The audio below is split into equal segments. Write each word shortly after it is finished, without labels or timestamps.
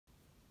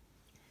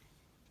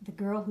The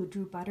Girl Who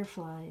Drew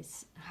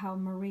Butterflies, How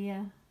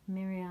Maria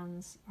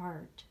Merian's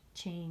Art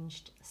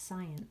Changed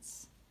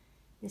Science.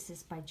 This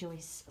is by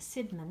Joyce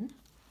Sidman.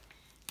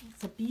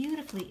 It's a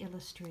beautifully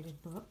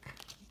illustrated book.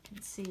 You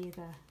can see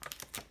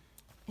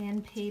the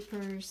end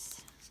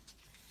papers.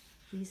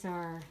 These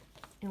are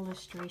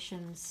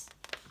illustrations,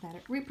 that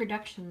are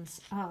reproductions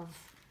of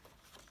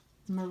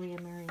Maria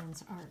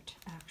Merian's art,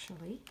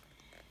 actually.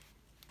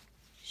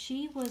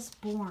 She was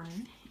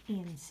born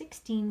in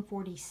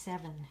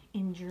 1647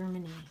 in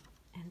Germany,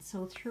 and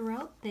so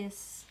throughout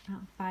this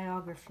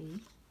biography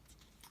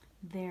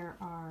there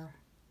are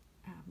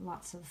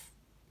lots of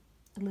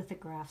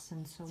lithographs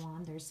and so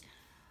on. There's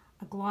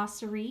a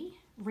glossary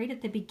right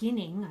at the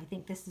beginning. I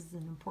think this is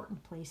an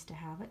important place to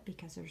have it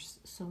because there's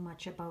so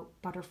much about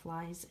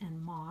butterflies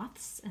and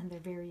moths and their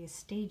various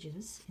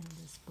stages in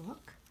this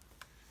book.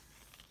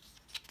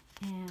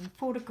 And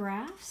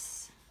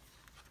photographs,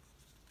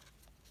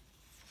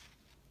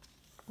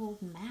 old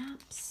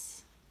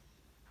maps.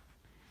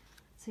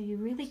 So you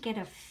really get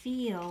a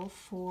feel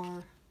for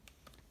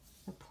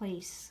the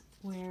place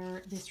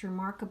where this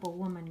remarkable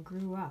woman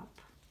grew up.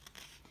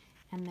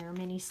 And there are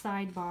many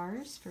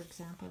sidebars, for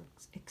example,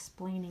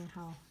 explaining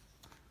how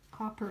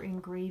copper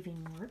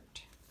engraving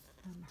worked.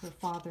 Her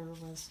father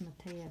was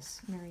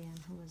Matthias Merian,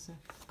 who was a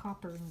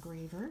copper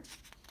engraver.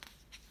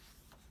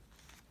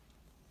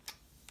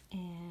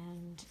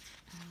 And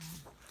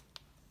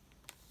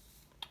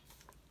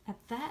at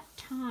that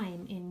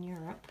time in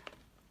Europe,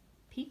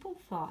 people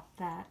thought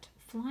that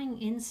flying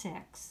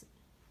insects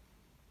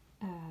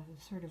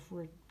sort of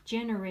were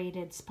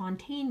generated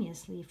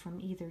spontaneously from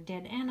either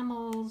dead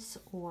animals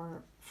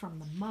or from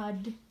the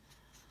mud,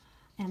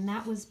 and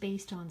that was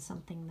based on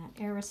something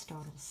that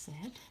Aristotle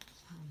said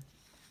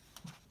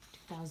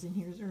 2,000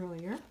 years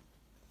earlier.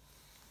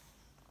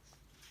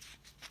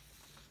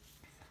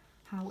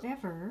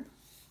 However,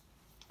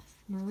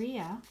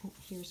 Maria,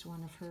 here's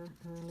one of her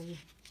early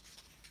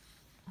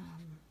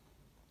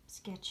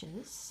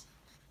sketches.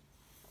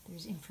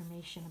 There's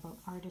information about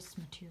artist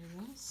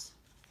materials.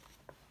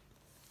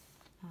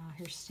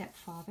 Her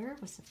stepfather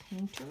was a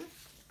painter,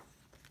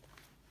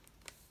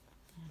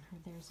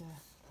 and there's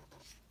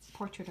a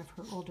portrait of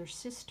her older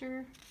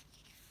sister.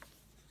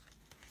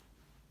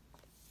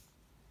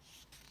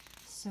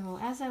 So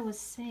as I was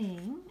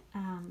saying,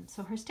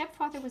 so her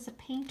stepfather was a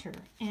painter,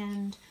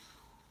 and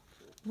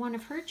one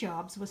of her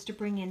jobs was to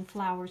bring in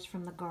flowers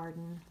from the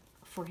garden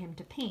for him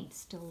to paint,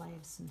 still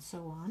lifes and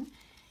so on.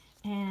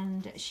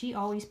 And she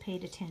always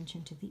paid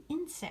attention to the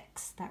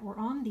insects that were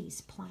on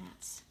these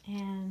plants,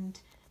 and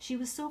she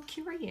was so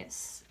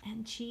curious,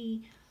 and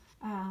she,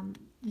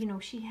 you know,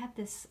 she had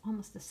this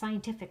almost a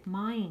scientific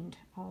mind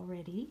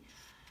already.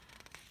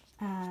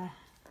 There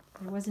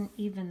wasn't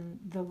even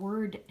the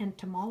word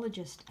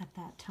entomologist at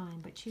that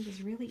time, but she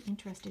was really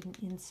interested in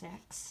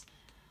insects,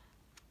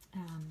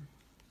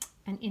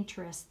 an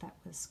interest that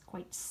was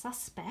quite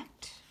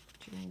suspect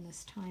during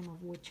this time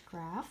of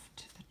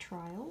witchcraft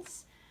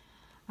trials.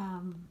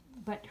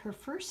 But her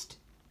first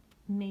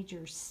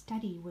major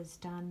study was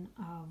done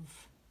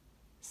of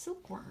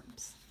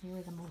silkworms. They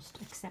were the most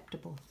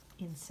acceptable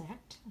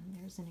insect. And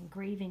there's an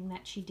engraving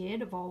that she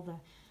did of all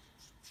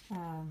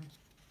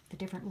the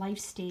different life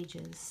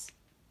stages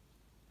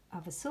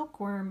of a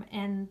silkworm,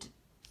 and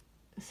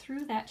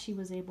through that she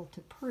was able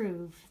to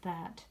prove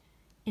that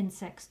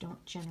insects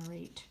don't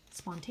generate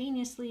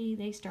spontaneously.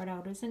 They start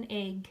out as an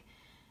egg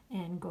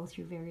and go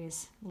through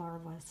various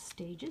larva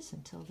stages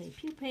until they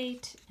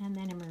pupate and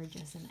then emerge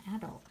as an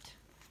adult.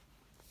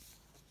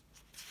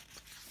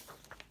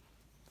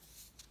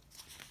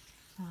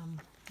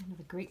 One of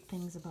the great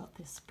things about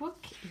this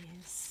book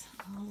is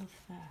all of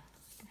the,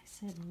 like I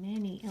said,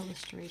 many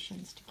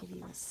illustrations to give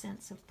you a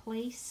sense of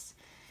place,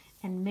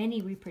 and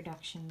many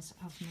reproductions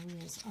of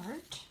Maria's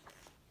art.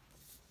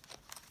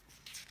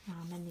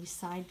 And these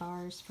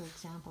sidebars, for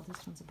example,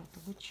 this one's about the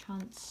witch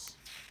hunts.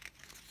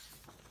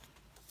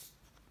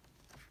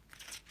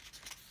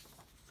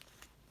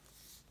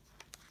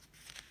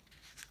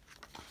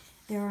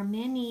 There are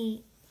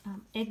many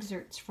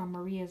excerpts from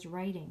Maria's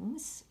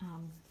writings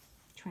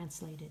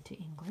translated to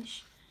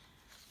English.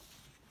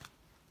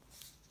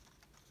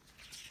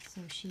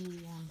 So she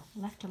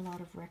left a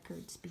lot of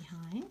records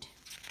behind.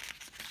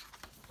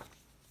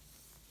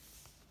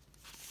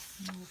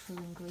 Some of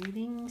her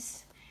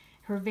engravings.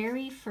 Her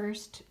very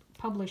first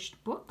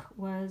published book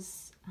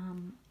was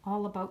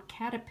all about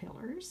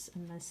caterpillars,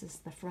 and this is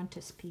the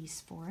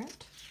frontispiece for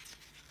it.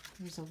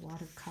 There's a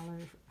watercolor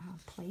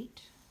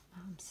plate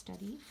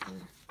study for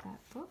that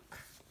book.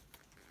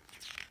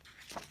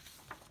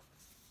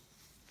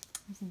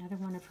 There's another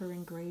one of her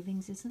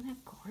engravings. Isn't that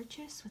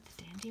gorgeous with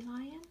the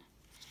dandelion?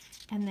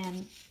 And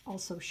then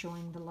also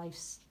showing the life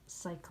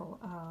cycle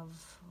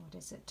of, what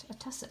is it, a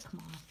tussock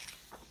moth.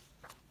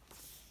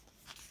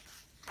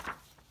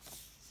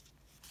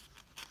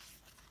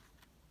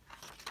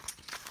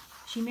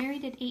 She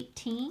married at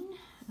 18.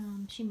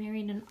 She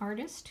married an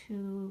artist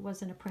who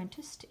was an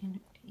apprentice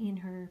in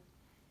her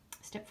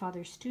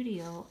stepfather's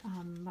studio,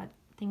 but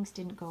things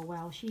didn't go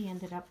well. She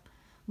ended up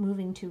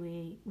moving to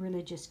a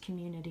religious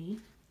community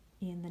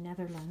in the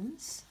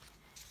Netherlands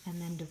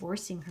and then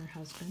divorcing her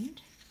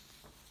husband.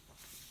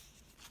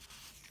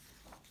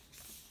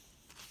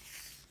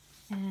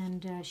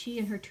 And she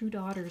and her 2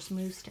 daughters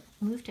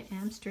moved to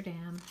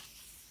Amsterdam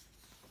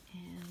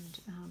and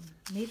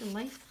made a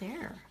life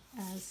there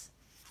as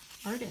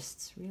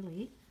artists,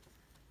 really.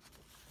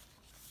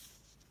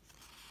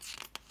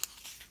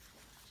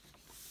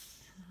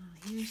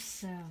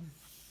 Here's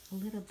a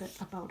little bit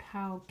about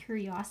how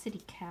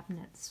curiosity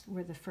cabinets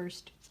were the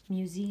first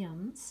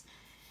museums,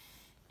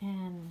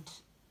 and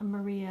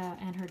Maria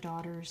and her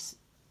daughters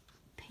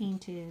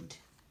painted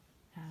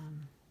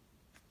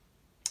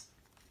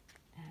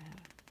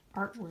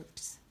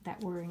artworks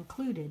that were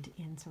included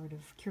in sort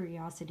of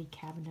curiosity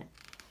cabinet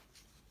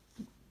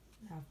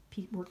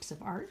works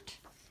of art,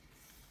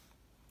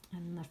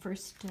 and the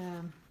first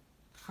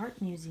art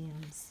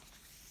museums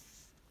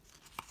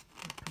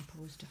were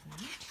composed of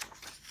that.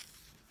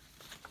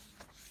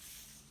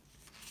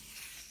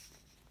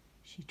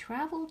 She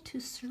traveled to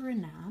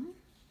Suriname.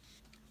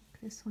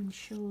 This one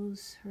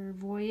shows her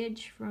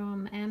voyage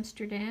from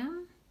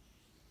Amsterdam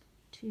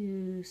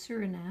to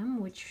Suriname,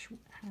 which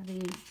had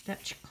a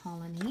Dutch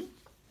colony.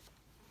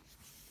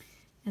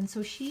 And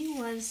so she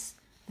was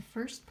the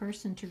first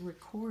person to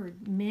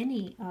record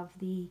many of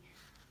the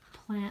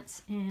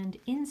plants and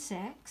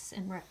insects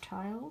and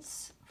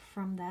reptiles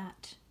from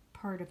that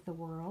part of the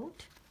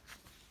world.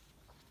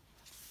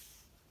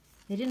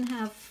 They didn't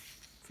have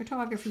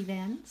photography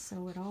then,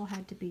 so it all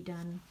had to be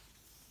done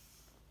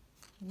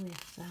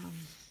with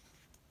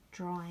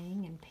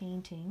drawing and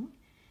painting.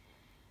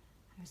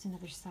 There's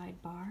another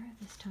sidebar,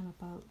 this time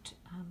about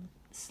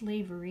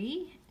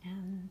slavery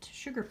and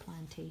sugar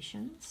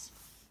plantations.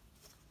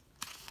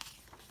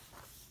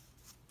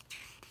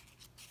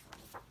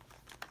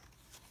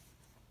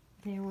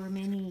 There were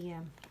many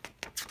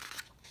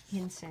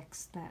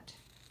insects that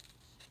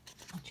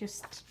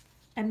just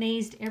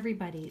amazed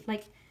everybody.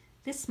 Like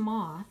this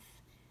moth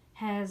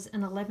has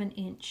an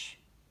 11-inch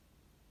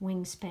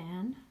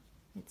wingspan.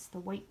 It's the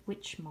white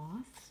witch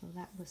moth, so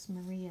that was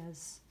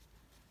Maria's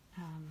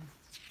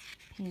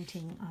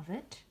painting of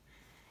it.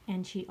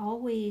 And she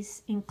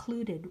always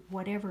included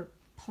whatever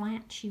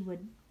plant she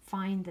would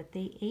find that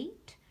they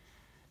ate.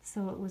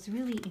 So it was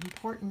really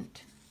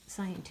important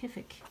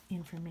scientific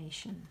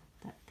information,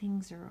 that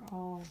things are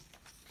all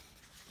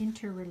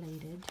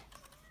interrelated.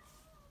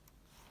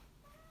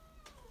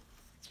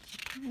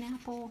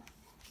 Pineapple,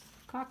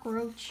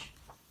 cockroach.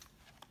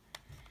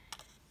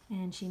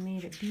 And she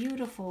made a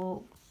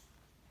beautiful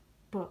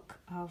book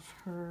of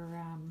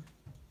her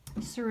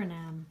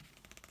Suriname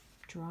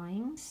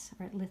drawings,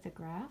 or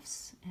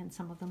lithographs, and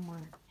some of them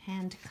were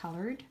hand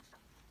colored.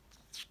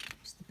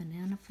 There's the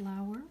banana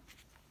flower.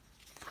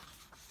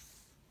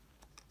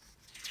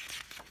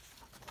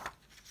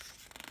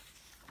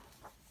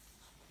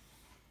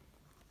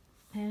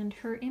 And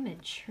her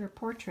image, her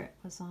portrait,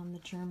 was on the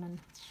German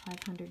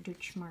 500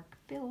 Deutschmark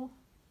bill.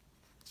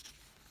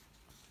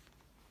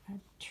 A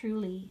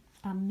truly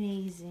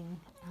amazing,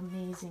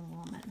 amazing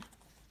woman.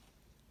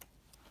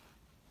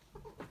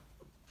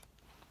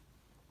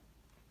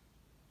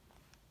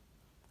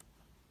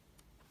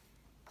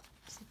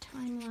 It's a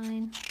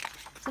timeline.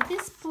 So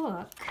this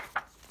book,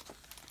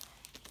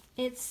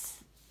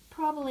 it's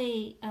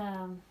probably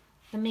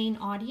the main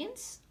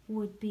audience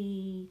would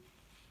be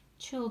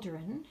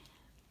children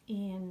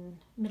in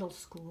middle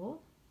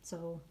school,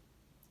 so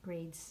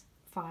grades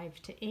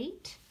 5 to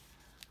 8,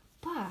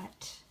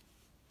 but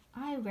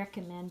I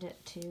recommend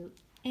it to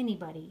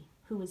anybody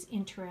who is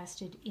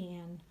interested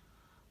in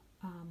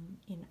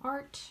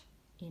art,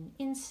 in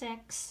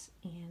insects,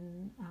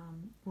 in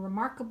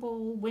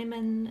remarkable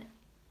women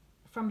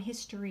from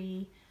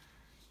history.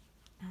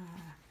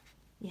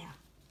 Yeah,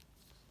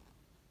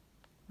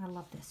 I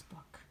love this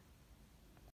book.